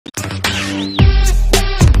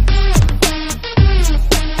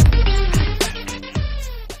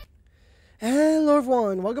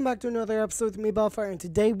everyone, welcome back to another episode with me, Bellfire, and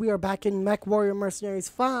today we are back in MechWarrior Mercenaries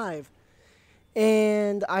 5.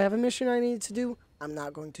 And I have a mission I need to do. I'm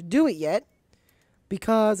not going to do it yet,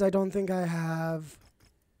 because I don't think I have,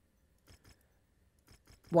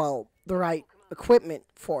 well, the right equipment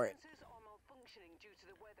for it.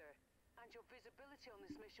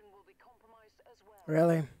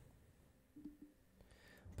 Really?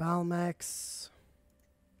 Balmex.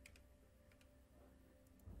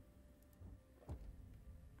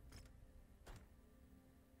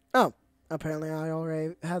 Oh, apparently I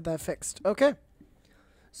already had that fixed. Okay.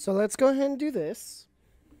 So let's go ahead and do this.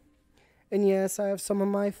 And yes, I have some of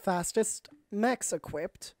my fastest mechs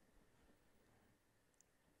equipped.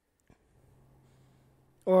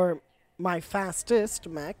 Or my fastest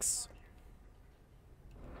mechs.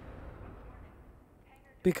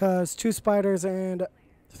 Because 2 spiders and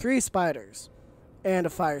 3 spiders. And a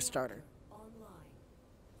fire starter.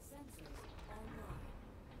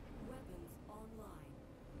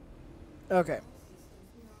 Okay.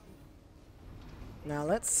 Now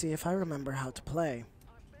let's see if I remember how to play.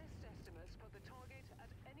 Our best estimates put the target at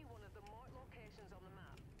any one of the marked locations on the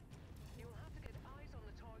map. You will have to get eyes on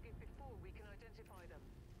the target before we can identify them.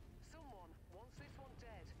 Someone wants this one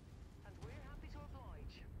dead, and we're happy to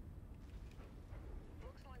oblige.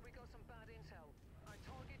 Looks like we got some bad intel. Our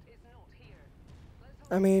target is not here.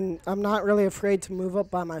 I mean, I'm not really afraid to move up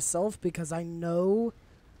by myself because I know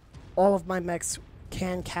all of my mechs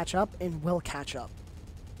can catch up and will catch up.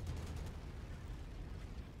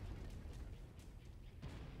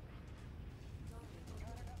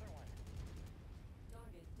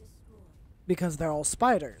 Because they're all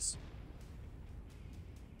spiders.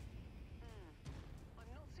 I'm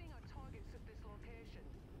not seeing our targets at this location.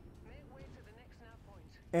 Make way to the next nav point.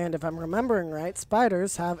 And if I'm remembering right,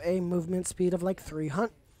 spiders have a movement speed of like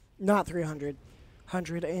 300, not 300,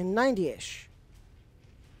 190-ish.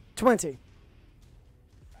 20.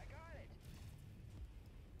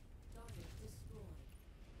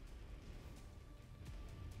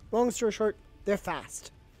 Long story short, they're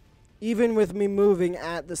fast. Even with me moving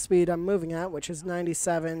at the speed I'm moving at, which is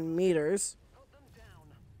 97 meters. Put them down.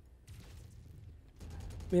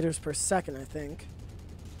 Meters per second, I think.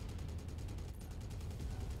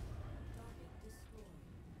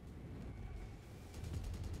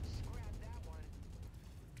 Scrap that one.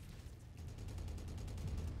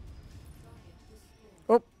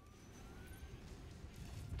 Oh.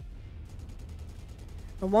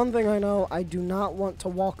 And one thing I know, I do not want to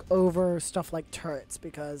walk over stuff like turrets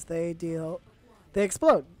because they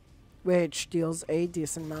explode, which deals a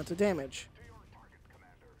decent amount of damage.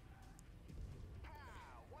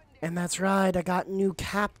 And that's right, I got new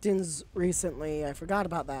captains recently. I forgot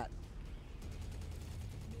about that.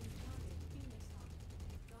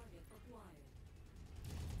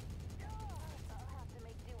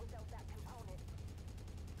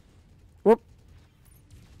 Whoop.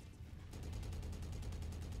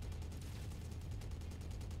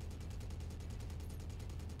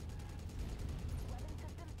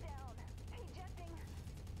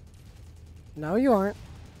 No, you aren't.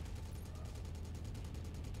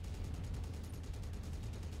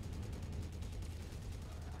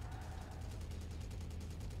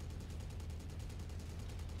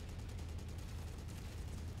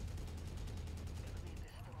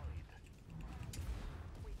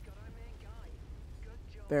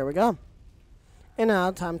 There we go. And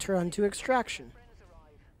now, time to run to extraction.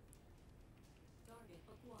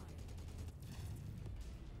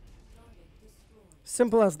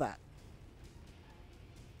 Simple as that.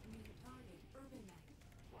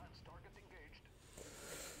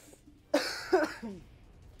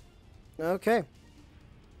 Okay.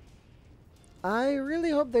 I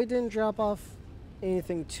really hope they didn't drop off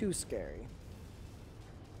anything too scary.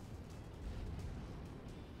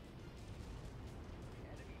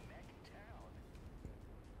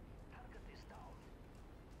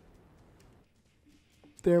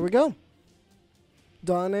 There we go.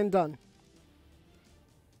 Done and done.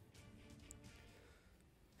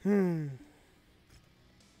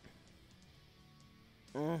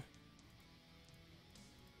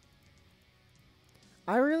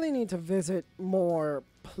 I really need to visit more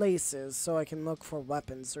places so I can look for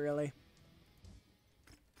weapons, really.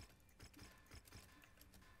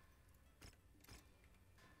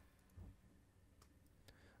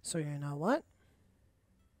 So you know what?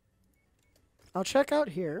 I'll check out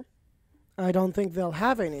here. I don't think they'll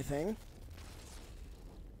have anything.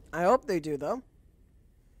 I hope they do, though.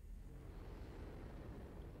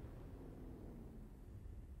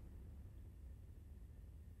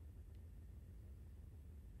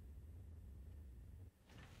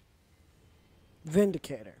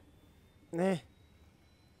 Vindicator. Eh.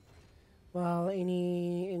 Well,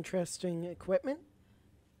 any interesting equipment?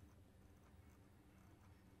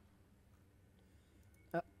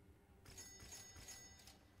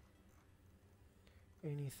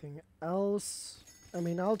 Anything else? I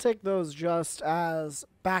mean, I'll take those just as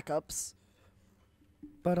backups.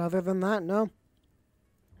 But other than that, no.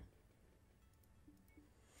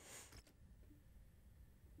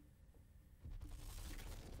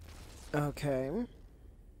 Okay.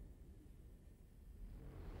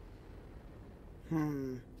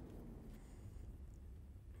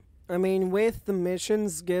 I mean, with the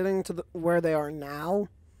missions getting to where they are now,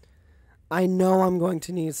 I know I'm going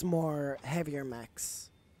to need some more heavier mechs.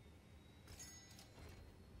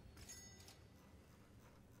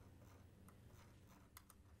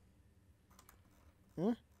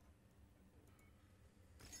 Hmm?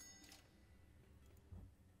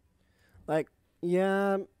 Like,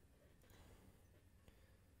 yeah.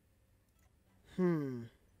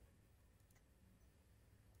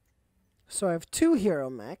 So I have 2 hero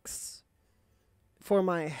mechs for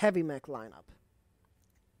my heavy mech lineup.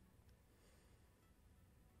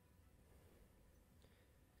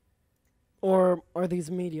 Or are these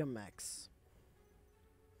medium mechs?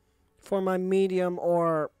 For my medium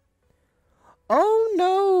or...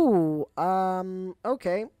 Oh, no!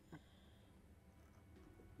 Okay.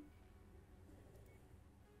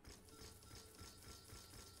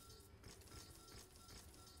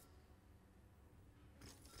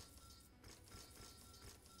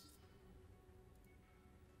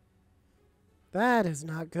 That is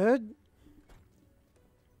not good.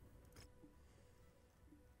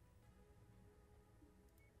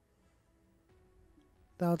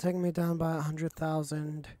 That'll take me down by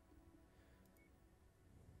 100,000.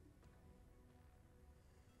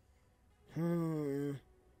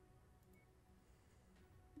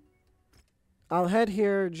 I'll head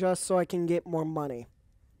here just so I can get more money.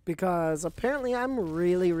 Because apparently I'm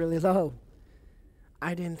really, really low.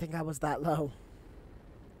 I didn't think I was that low.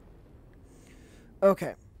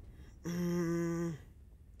 Okay.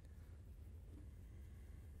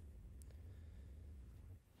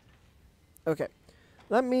 Okay.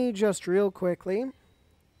 Let me just real quickly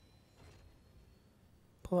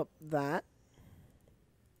pull up that.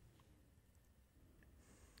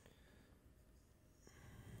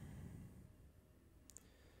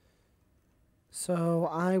 So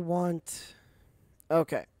I want...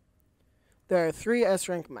 Okay. There are 3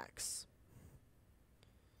 S-rank mechs.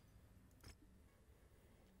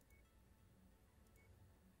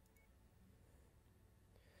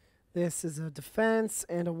 This is a defense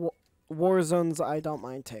and a war zones I don't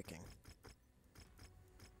mind taking.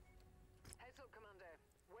 Heads up, Commander.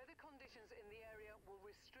 Weather conditions in the area will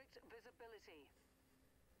restrict visibility.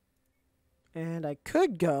 And I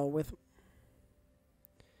could go with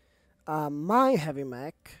my heavy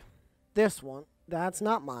mech. This one. That's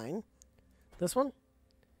not mine. This one?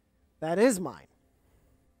 That is mine.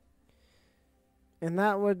 And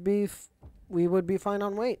that would be... we would be fine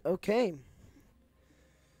on weight. Okay.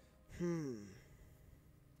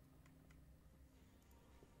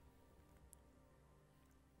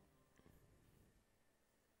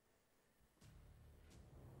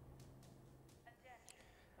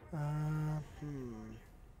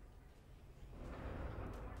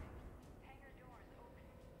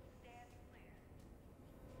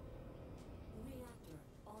 Reactor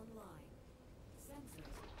online. Sensors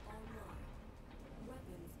online.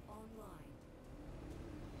 Weapons online.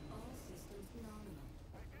 All systems nominal.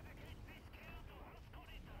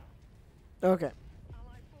 Okay.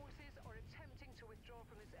 Allied forces are attempting to withdraw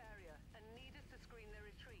from this area and need us to screen their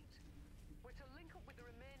retreat. We're to link up with the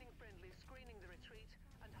remaining friendlies screening the retreat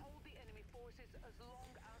and hold the enemy forces as long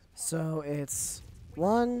as possible. So it's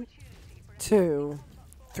 1, 2,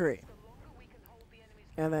 3.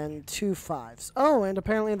 And then 2 5s. Oh, and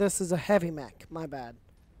apparently this is a heavy mech. My bad.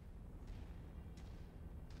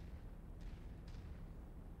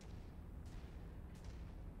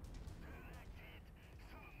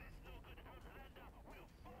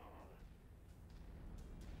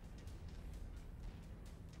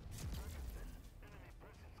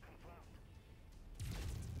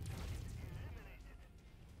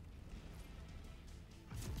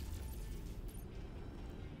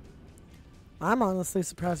 I'm honestly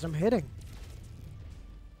surprised I'm hitting.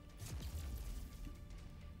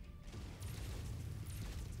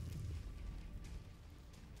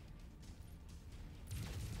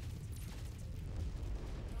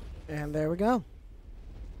 And there we go.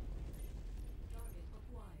 Target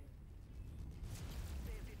acquired.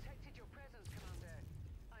 They've detected your presence, Commander.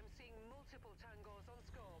 I'm seeing multiple tangos on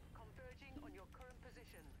scope converging on your current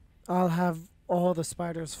position. I'll have all the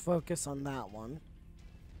spiders focus on that one.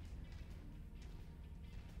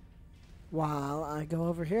 while I go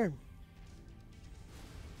over here.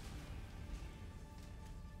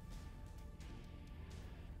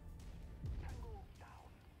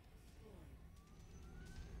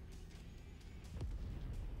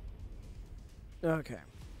 Okay.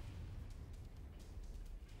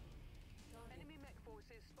 Enemy mech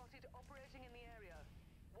forces spotted operating in the area.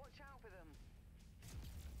 Watch out for them.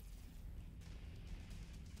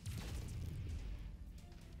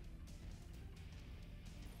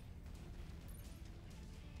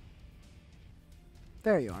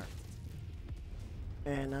 There you are.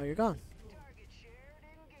 And now you're gone. Target shared,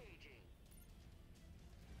 engaging.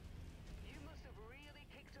 You must have really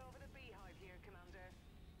kicked over the beehive here, Commander.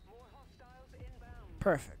 More hostiles inbound.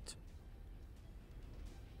 Perfect.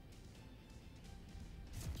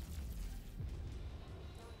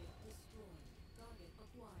 Target destroyed. Target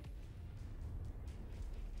acquired.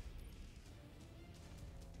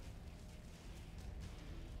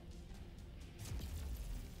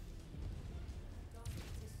 Target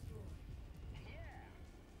destroyed. Yeah.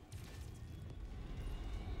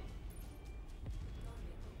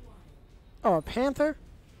 Target acquired. Oh, a panther?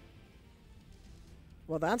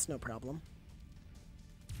 Well, that's no problem.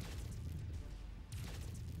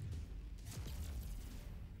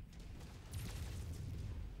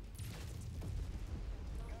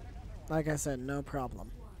 Like I said, no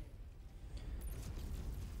problem.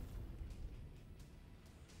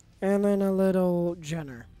 And then a little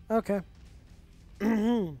Jenner. Okay. Bad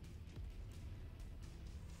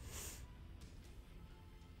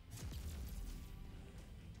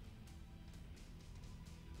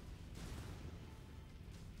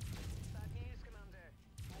news, Commander.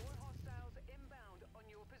 More hostiles inbound on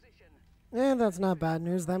your position. And that's not bad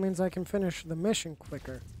news. That means I can finish the mission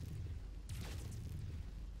quicker.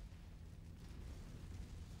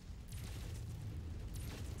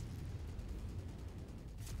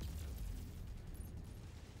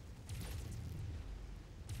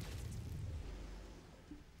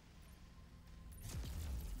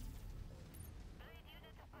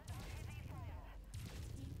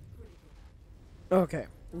 Okay,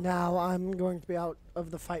 now I'm going to be out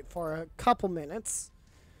of the fight for a couple minutes.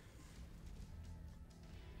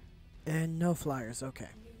 And no flyers, okay.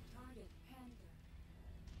 New target Panther.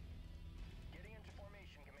 Getting into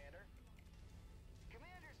formation, Commander.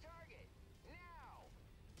 Commander's target, now!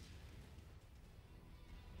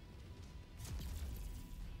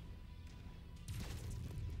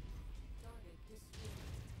 Target destroyed.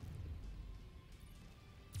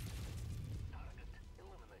 Target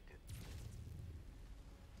eliminated.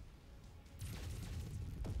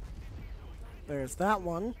 There's that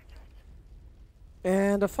one.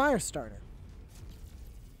 And a fire starter.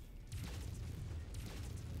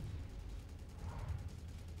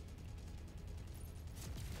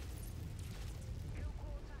 Kill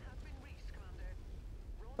quota has been reached, Commander.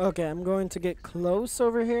 Okay, I'm going to get close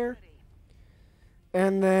over here. Ready.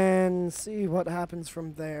 And then see what happens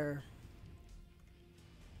from there.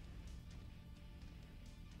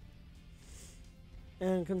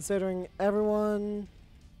 And considering everyone...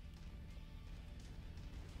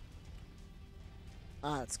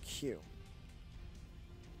 Ah, it's Q.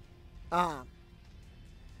 Ah.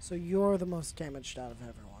 So you're the most damaged out of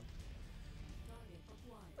everyone. Target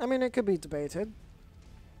acquired. I mean, it could be debated.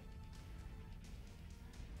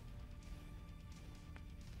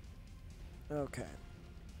 Okay.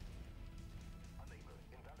 Unable.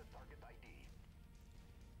 Invalid target ID.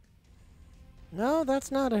 No,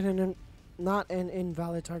 that's not not an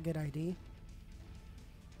invalid target ID.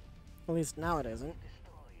 At least now it isn't. Destroyed.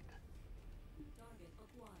 Target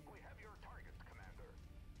acquired. We have your target, Commander.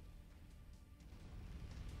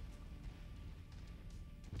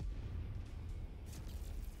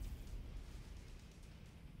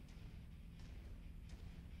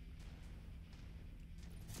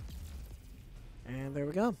 And there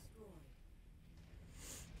we go. Destroyed.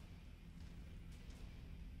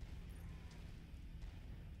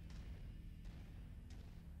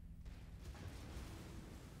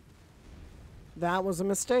 That was a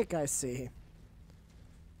mistake, I see.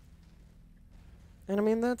 And I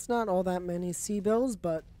mean, that's not all that many C-bills,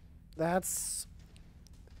 but that's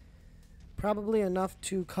probably enough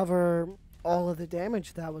to cover all of the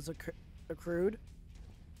damage that was accrued.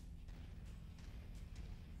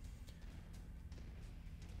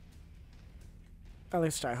 At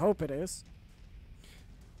least I hope it is.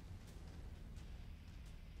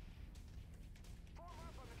 Form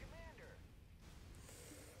up on the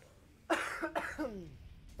Commander.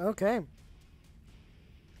 Okay.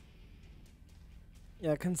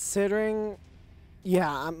 Yeah, considering...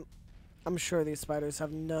 Yeah, I'm sure these spiders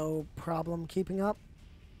have no problem keeping up.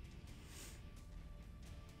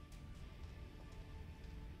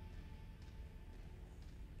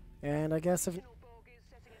 And I guess if... Additional bogies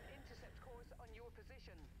setting an intercept course on your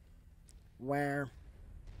position. Where?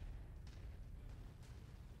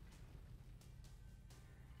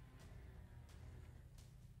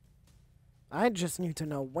 I just need to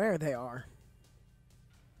know where they are.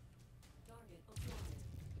 Target acquired.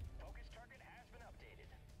 Focus target has been updated.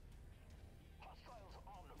 Hostiles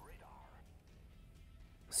on the radar.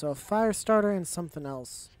 So a fire starter and something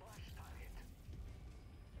else. Splash target.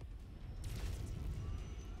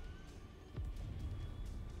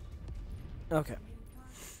 Okay. New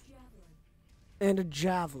target javelin. And a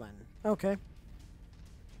javelin. Okay.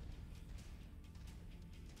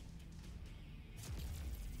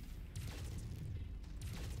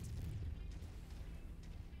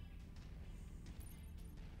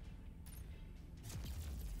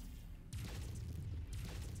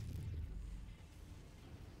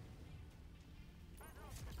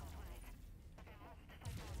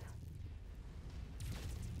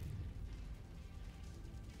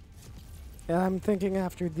 Yeah, I'm thinking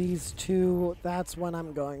after these two, that's when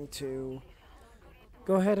I'm going to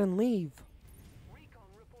go ahead and leave. Recon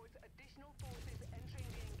reports additional forces entering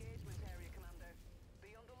the engagement area, Commander.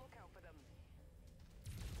 Be on the lookout for them.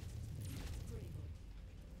 Critical.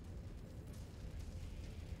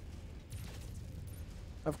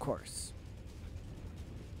 Of course.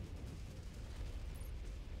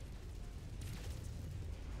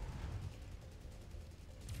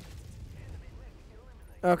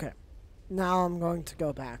 Okay. Now I'm going to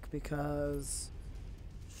go back because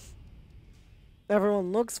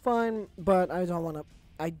everyone looks fine, but I don't want to.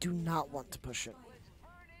 I do not want to push it. Let's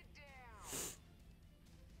burn it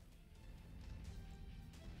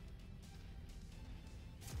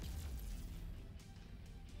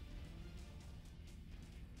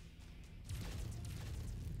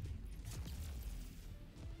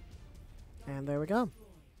down. And there we go. Destroyed.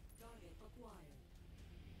 Target acquired.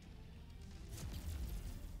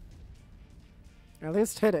 At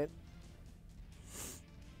least hit it.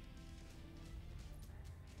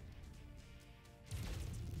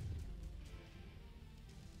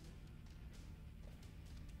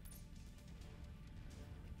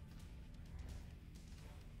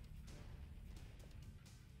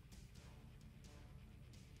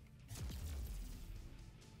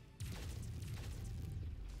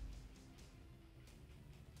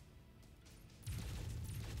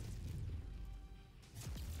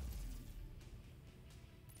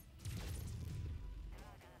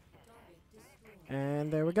 Target destroyed.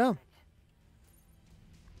 And there we go.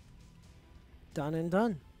 Done and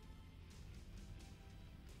done.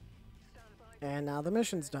 Stand by. And now the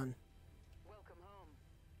mission's done. Welcome home.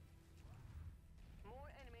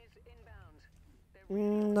 More enemies inbound. They're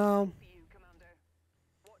really No. for you, Commander.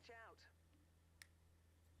 Watch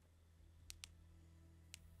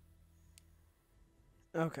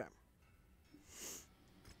out. Okay.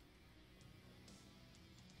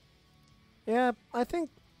 Yeah, I think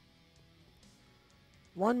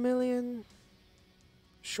 1 million.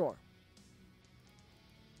 Sure.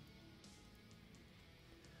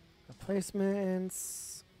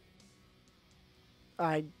 Replacements.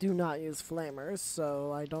 I do not use flamers,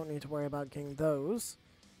 so I don't need to worry about getting those.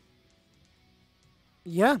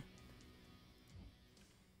 Yeah.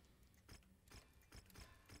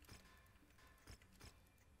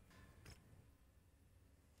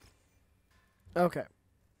 Okay.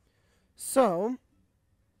 So,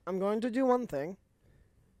 I'm going to do one thing.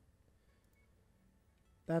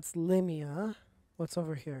 That's Limia. What's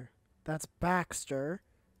over here? That's Baxter.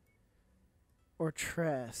 Or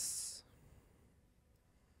Tress.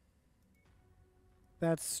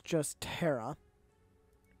 That's just Terra.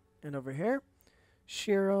 And over here,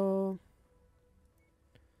 Shiro.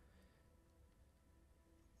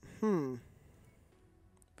 Verlo.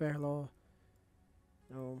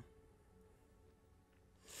 No.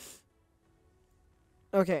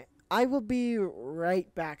 Okay, I will be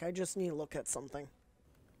right back. I just need to look at something.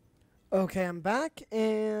 Okay, I'm back,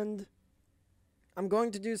 and I'm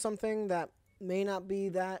going to do something that may not be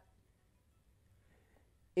that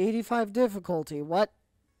 85 difficulty. What?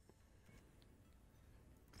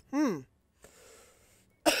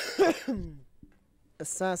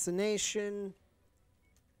 Assassination.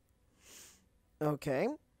 Okay.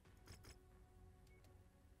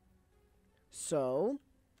 So,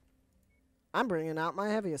 I'm bringing out my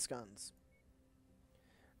heaviest guns.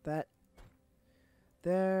 That.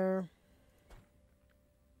 There.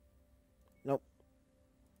 Nope.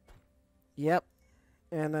 Yep.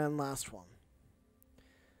 And then last one.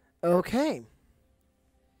 Okay.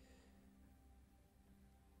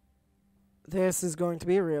 This is going to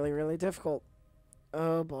be really, really difficult.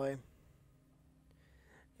 Oh boy.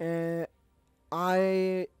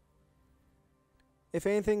 I If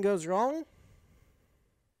anything goes wrong,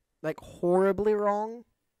 like horribly wrong,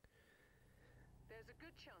 There's a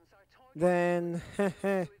good chance our target then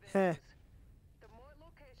the more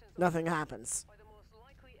locations on nothing the map happens. are the most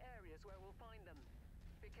likely areas where we'll find them.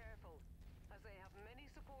 Be careful, as they have many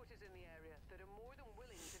supporters in the area that are more than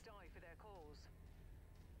willing to die for their cause.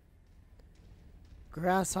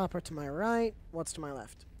 Grasshopper to my right. What's to my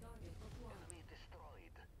left? Target acquired. Enemy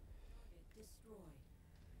destroyed. Target destroyed.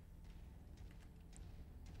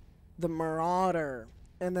 The Marauder.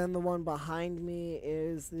 And then the one behind me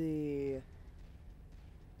is the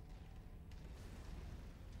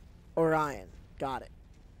Orion. Got it.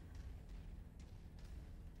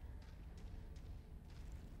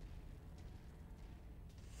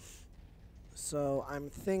 So I'm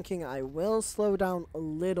thinking I will slow down a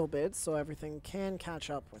little bit so everything can catch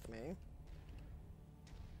up with me.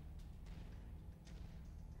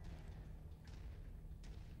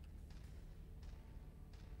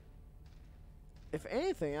 If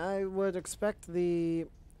anything, I would expect the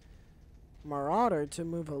Marauder to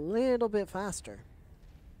move a little bit faster.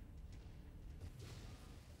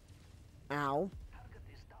 Ow. Target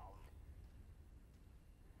is down.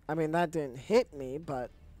 I mean, that didn't hit me,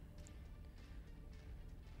 but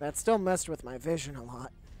that still messed with my vision a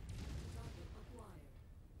lot. Target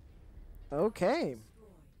acquired. Okay. Destroyed.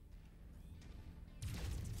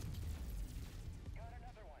 Got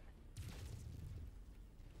another one.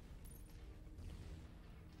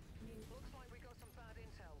 Looks like we got some bad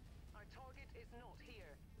intel. Our target is not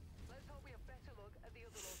here. Let's hope we have better look at the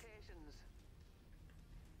other locations.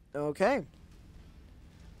 Okay.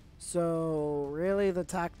 So, really, the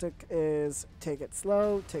tactic is take it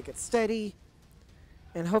slow, take it steady,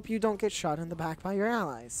 and hope you don't get shot in the back by your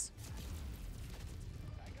allies.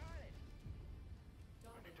 I got it.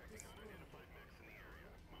 Target destroyed.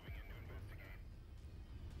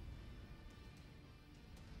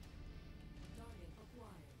 Target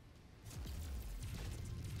acquired.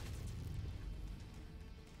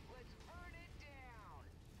 Let's burn it down.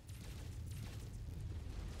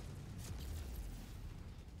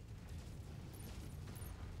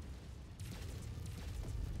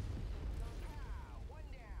 Pow, one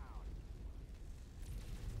down.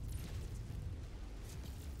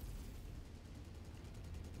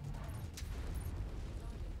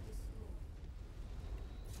 Target destroyed.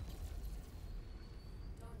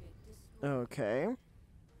 Target destroyed. Okay.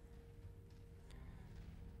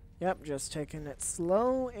 Yep, just taking it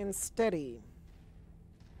slow and steady.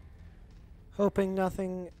 Hoping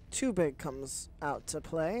nothing too big comes out to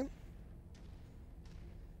play.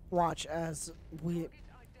 Watch as we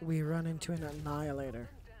run into an annihilator.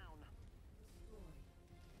 Them down. Destroyed.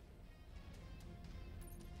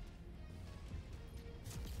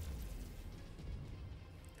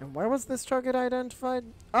 And where was this target identified?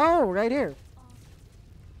 Oh, right here.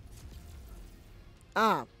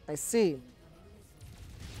 Ah, I see. Incoming missile.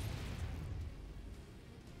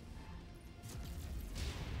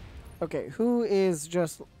 Okay, who is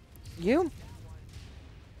just you?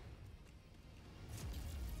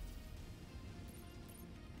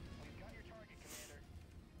 We've got your target, Commander.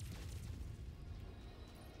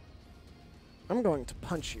 I'm going to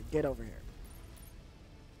punch you. Get over here.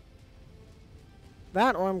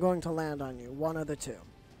 That or I'm going to land on you. One of the two.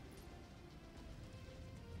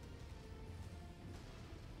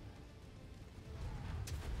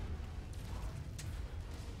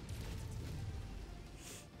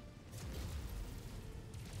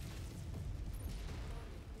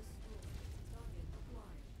 Target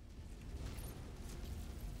acquired.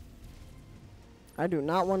 I do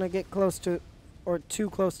not want to get close to or too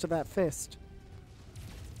close to that fist.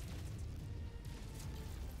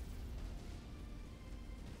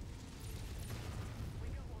 We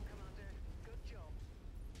got one, Commander. Good job.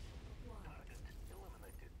 Acquired. Target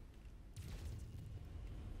eliminated.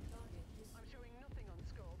 Target I'm showing nothing on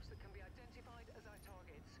scopes that can be identified as our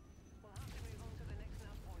targets. We'll have to move on to the next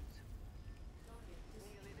nav point. Target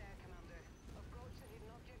Nearly there, Commander. Approach the hidden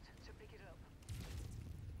object to pick it up.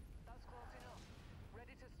 That's close enough.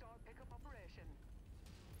 Ready to start pickup operation.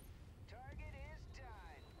 Target is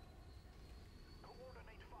done.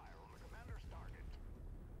 Coordinate fire on the commander's target.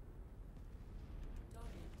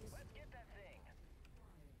 Target Let's get that thing.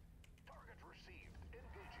 acquired. Target received.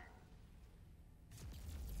 Engaging.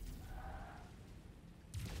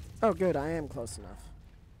 Oh, good. I am close enough.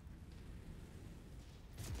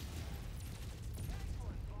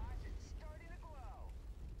 Excellent, boss. It's starting to glow.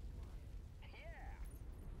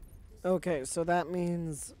 Yeah. Okay, so that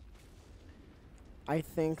means I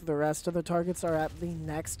think the rest of the targets are at the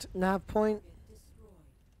next nav point, Target destroyed.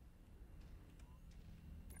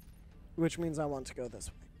 which means I want to go this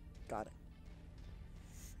way. Got it.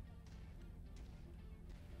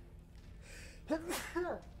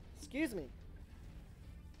 Excuse me.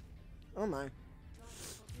 Oh my. Target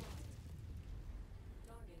acquired.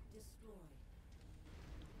 Target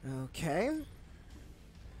destroyed. Okay.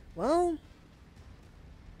 Well,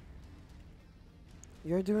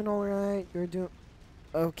 you're doing alright. You're doing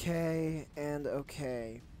okay and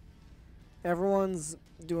okay. Everyone's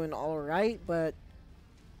doing alright, but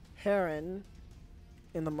Heron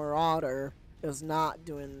in the Marauder is not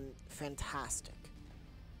doing fantastic.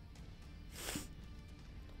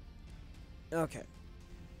 Okay.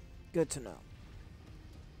 Good to know.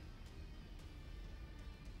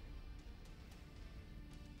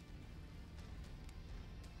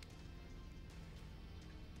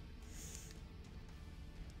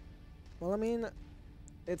 Well, I mean,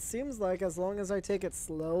 it seems like as long as I take it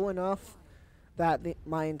slow enough that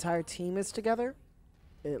my entire team is together,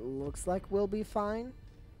 it looks like we'll be fine.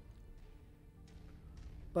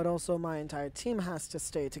 But also my entire team has to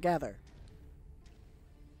stay together.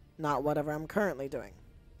 Not whatever I'm currently doing,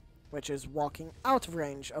 which is walking out of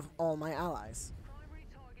range of all my allies. Primary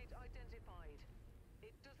target identified.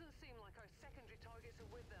 It doesn't seem like our secondary targets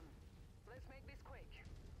are with them. Let's make this quick.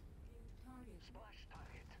 New target. Splash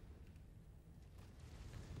target.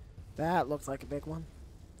 That looks like a big one.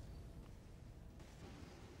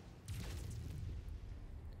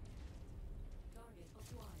 Target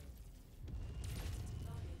acquired.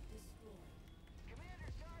 Target destroyed.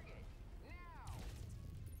 Commander's target. Now.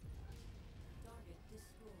 Target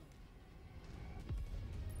destroyed.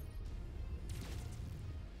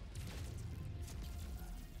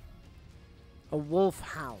 A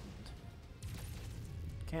wolfhound.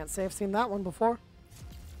 Can't say I've seen that one before.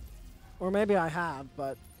 Or maybe I have,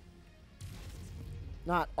 but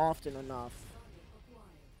not often enough. Target acquired.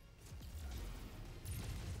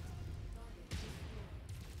 Target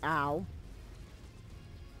destroyed. Ow.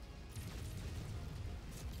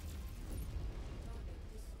 Target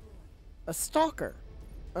destroyed. A stalker.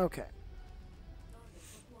 Okay. Target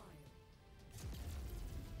acquired.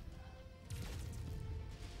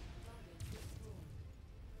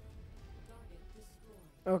 Target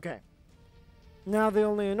destroyed. Okay. Now the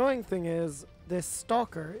only annoying thing is this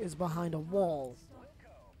stalker is behind a wall.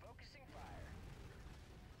 Wilco, focusing fire.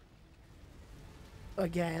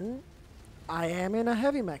 Again, I am in a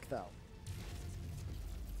heavy mech though.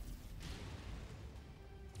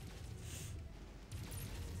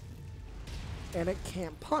 And it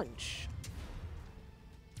can't punch.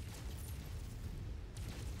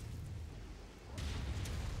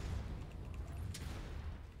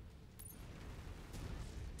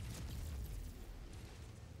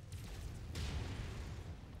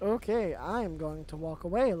 Okay, I'm going to walk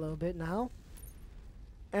away a little bit now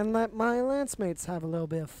and let my lance mates have a little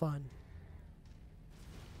bit of fun.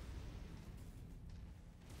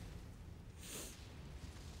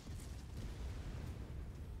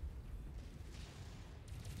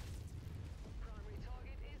 Primary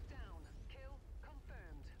target is down. Kill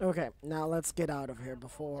confirmed. Okay, now let's get out of here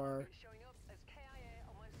before Target showing up as KIA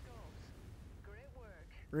on my scopes. Great work.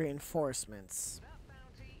 reinforcements. That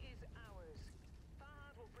bounty is ours.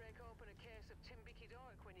 Fahad will break open a case of Timbiki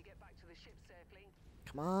Dark when you get back to the ship safely.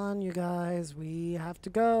 Come on, you guys, we have to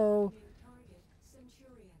go. New target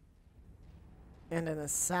Centurion. And an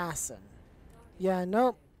assassin. Target Yeah,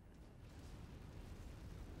 nope.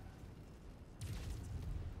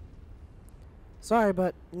 Sorry,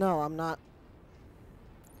 but no, I'm not.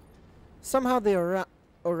 Somehow the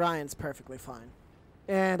Orion's perfectly fine.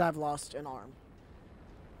 And I've lost an arm.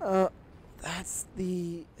 That's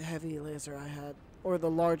the heavy laser I had. Or the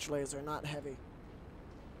large laser, not heavy.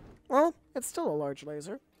 Well, it's still a large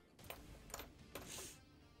laser.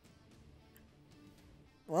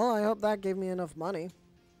 Well, I hope that gave me enough money.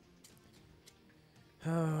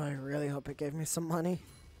 Oh, I really hope it gave me some money.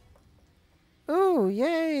 Ooh,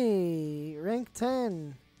 yay! Rank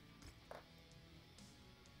 10.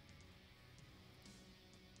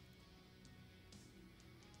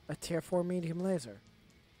 A tier 4 medium laser.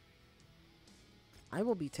 I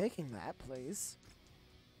will be taking that, please.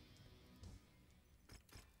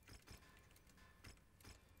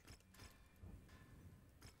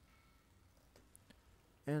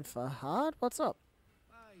 And Fahad, what's up?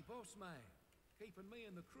 Hey, boss man. Keeping me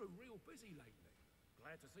and the crew real busy lately.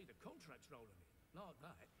 Glad to see the contracts rolling in. Like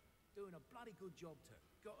that. Doing a bloody good job too,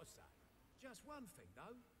 gotta say. Just one thing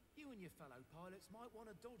though. You and your fellow pilots might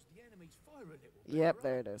want to dodge the enemy's fire a little bit. Yep, right?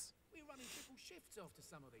 there it is. We're running triple shifts after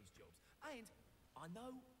some of these jobs. And I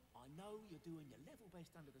know you're doing your level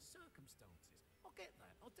best under the circumstances. I get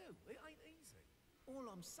that, I do. It ain't easy. All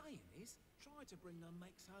I'm saying is, try to bring the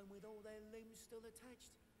mechs home with all their limbs still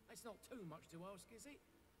attached. It's not too much to ask, is it?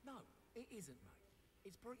 No, it isn't, mate.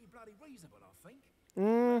 It's pretty bloody reasonable, I think.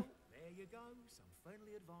 Mm. There you go. Some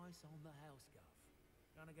friendly advice on the house, Guff.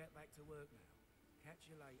 Gonna get back to work now. Catch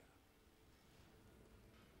you later.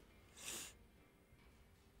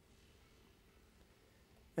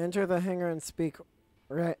 Enter the hangar and speak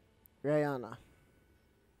Rihanna.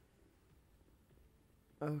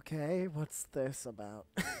 Okay, what's this about?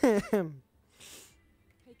 Hey,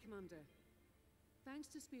 Commander. Thanks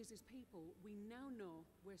to Spears' people, we now know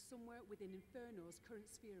we're somewhere within Inferno's current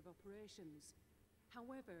sphere of operations.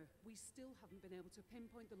 However, we still haven't been able to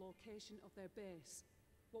pinpoint the location of their base.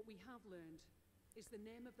 What we have learned is the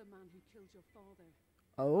name of the man who killed your father,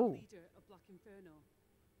 Oh. leader of Black Inferno.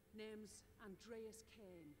 Name's Andreas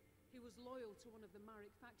Kane. He was loyal to one of the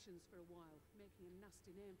Marek factions for a while, making a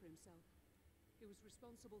nasty name for himself. He was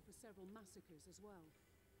responsible for several massacres as well.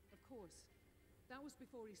 Of course, that was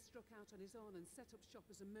before he struck out on his own and set up shop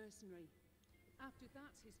as a mercenary. After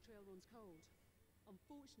that, his trail runs cold.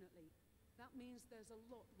 Unfortunately, that means there's a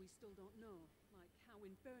lot we still don't know, like how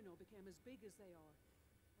Inferno became as big as they are,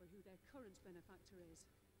 or who their current benefactor is.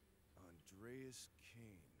 Andreas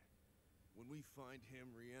Kane. When we find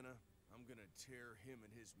him, Rihanna, I'm gonna tear him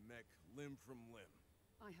and his mech limb from limb.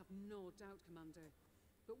 I have no doubt, Commander.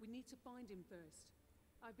 But we need to find him first.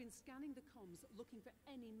 I've been scanning the comms looking for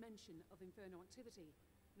any mention of Inferno activity.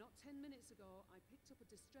 Not 10 minutes ago, I picked up a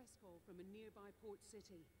distress call from a nearby port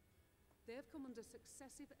city. They have come under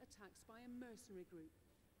successive attacks by a mercenary group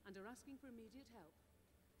and are asking for immediate help.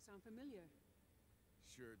 Sound familiar?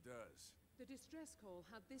 Sure does. The distress call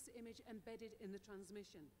had this image embedded in the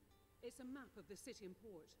transmission. It's a map of the city and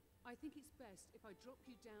port. I think it's best if I drop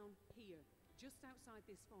you down here, just outside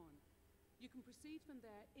this farm. You can proceed from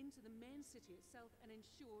there into the main city itself and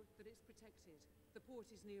ensure that it's protected. The port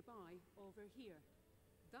is nearby, over here.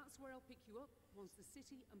 That's where I'll pick you up once the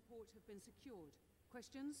city and port have been secured.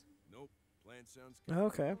 Questions? Nope. Plan sounds good.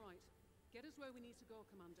 Okay. All right. Get us where we need to go,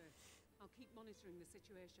 Commander. I'll keep monitoring the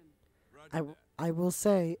situation. Roger that. I will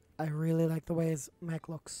say, I really like the way his mech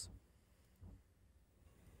looks.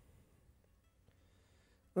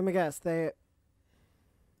 Let me guess, they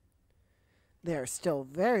are still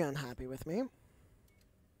very unhappy with me.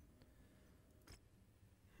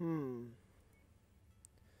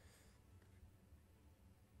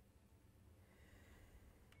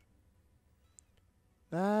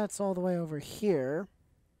 That's all the way over here.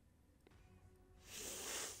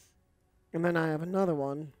 And then I have another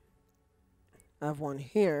one. I have one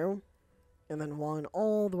here. And then one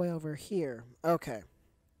all the way over here. Okay.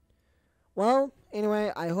 Well,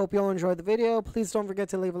 anyway, I hope you all enjoyed the video. Please don't forget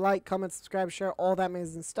to leave a like, comment, subscribe, share, all that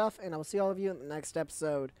amazing stuff. And I will see all of you in the next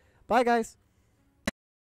episode. Bye, guys.